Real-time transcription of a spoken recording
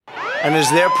And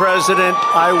as their president,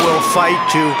 I will fight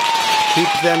to keep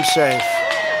them safe.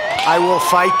 I will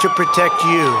fight to protect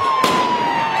you.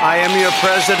 I am your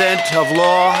president of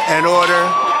law and order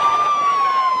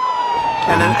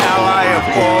and an ally of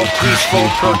all peaceful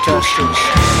protesters.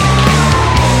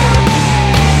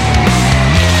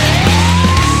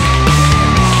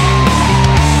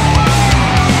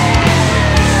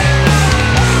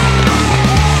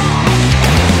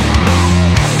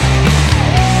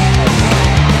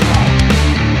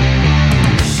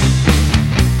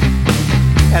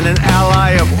 And an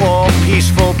ally of all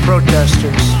peaceful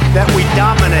protesters, that we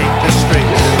dominate the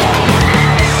streets.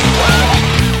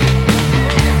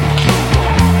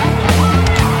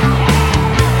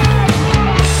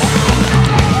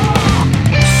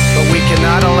 But we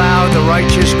cannot allow the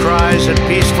righteous cries and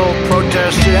peaceful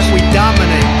protesters that we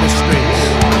dominate the streets.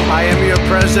 I am your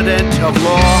president of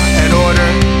law and order.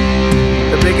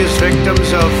 The biggest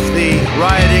victims of the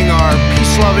rioting are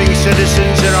peace-loving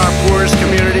citizens in our poorest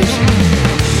communities.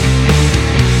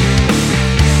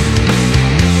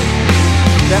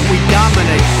 That we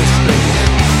dominate the streets.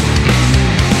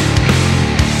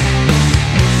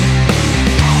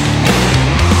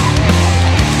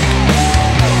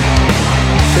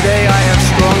 Today I have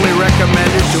strongly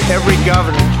recommended to every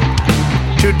governor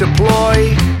to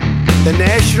deploy the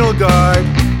National Guard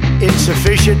in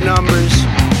sufficient numbers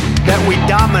that we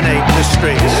dominate the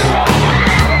streets.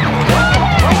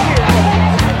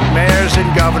 Mayors and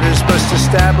governors must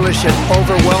establish an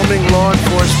overwhelming law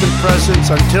enforcement presence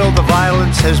until the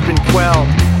violence has been quelled.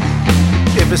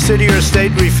 If a city or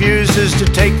state refuses to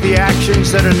take the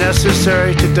actions that are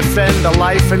necessary to defend the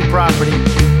life and property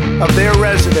of their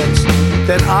residents,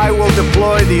 then I will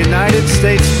deploy the United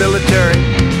States military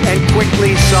and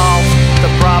quickly solve the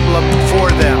problem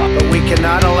for them. But we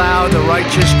cannot allow the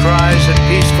righteous cries and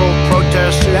peaceful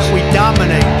protesters that we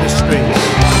dominate the streets.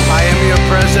 I am your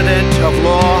president of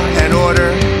law and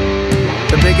order.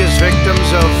 The biggest victims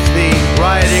of the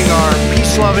rioting are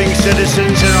peace-loving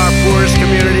citizens in our poorest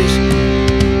communities.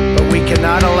 But we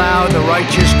cannot allow the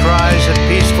righteous cries and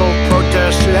peaceful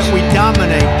protesters that we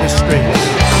dominate the streets.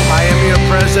 I am your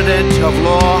president of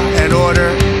law and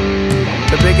order.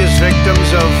 The biggest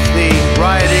victims of the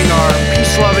rioting are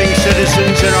peace-loving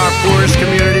citizens in our poorest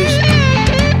communities.